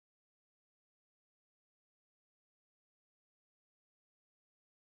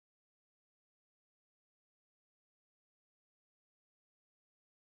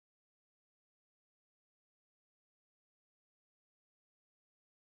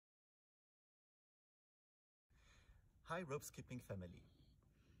Hi rope skipping family.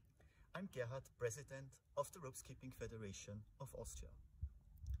 I'm Gerhard, President of the Rope Skipping Federation of Austria.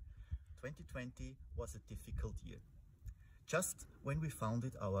 2020 was a difficult year. Just when we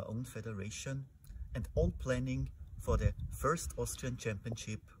founded our own federation and all planning for the first Austrian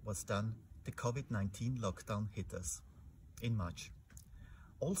championship was done, the COVID-19 lockdown hit us in March.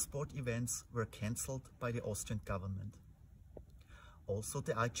 All sport events were cancelled by the Austrian government. Also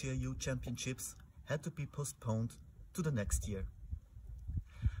the IGRU championships had to be postponed to the next year.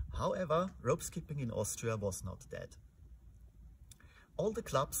 However, rope skipping in Austria was not dead. All the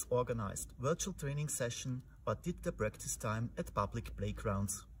clubs organized virtual training sessions or did their practice time at public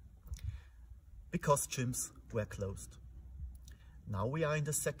playgrounds because gyms were closed. Now we are in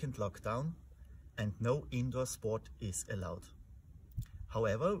the second lockdown and no indoor sport is allowed.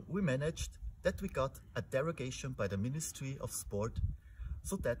 However, we managed that we got a derogation by the Ministry of Sport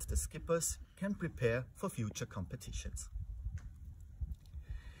so that the skippers can prepare for future competitions.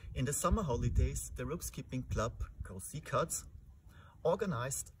 In the summer holidays, the rope skipping club Großikats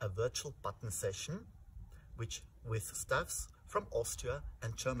organized a virtual button session with staffs from Austria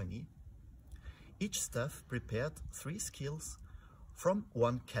and Germany. Each staff prepared 3 skills from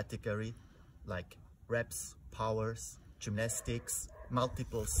one category like reps, powers, gymnastics,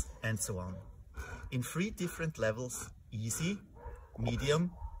 multiples and so on, in 3 different levels: easy,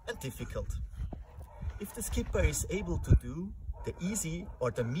 medium and difficult. If the skipper is able to do the easy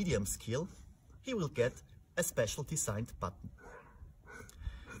or the medium skill, he will get a special designed button.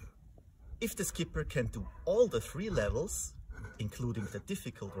 If the skipper can do all the 3 levels, including the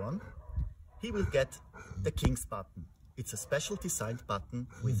difficult one, he will get the King's button. It's a special designed button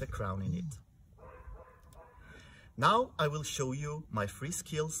with a crown in it. Now I will show you my 3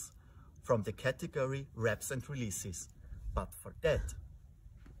 skills from the category reps and releases. But for that,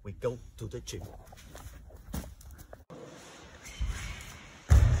 we go to the gym.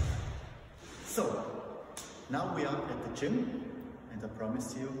 So, now we are at the gym and I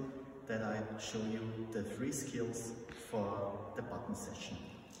promise you that I show you the 3 skills for the button session.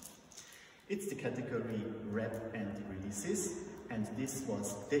 It's the category rep and releases, and this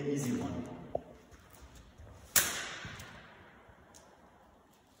was the easy one.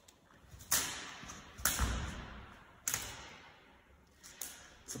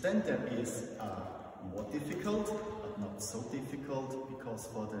 So then there is more difficult, but not so difficult, because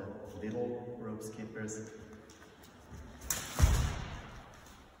for the little rope skippers,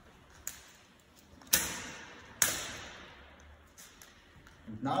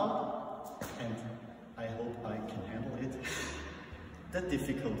 and now, and I hope I can handle it, the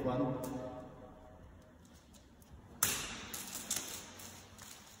difficult one.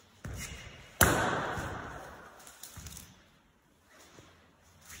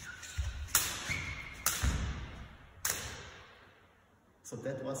 So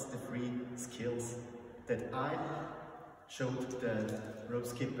that was the 3 skills that I showed the rope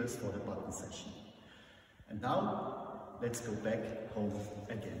skippers for the button session. And now let's go back home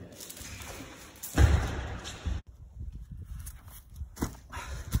again.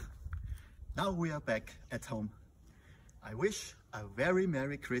 Now we are back at home. I wish a very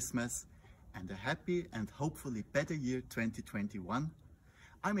Merry Christmas and a happy and hopefully better year 2021.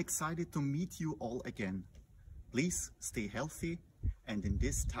 I'm excited to meet you all again. Please stay healthy. And in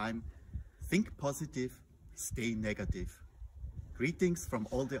this time, think positive, stay negative. Greetings from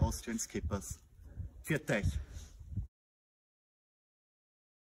all the Austrian skippers. Vielen Dank.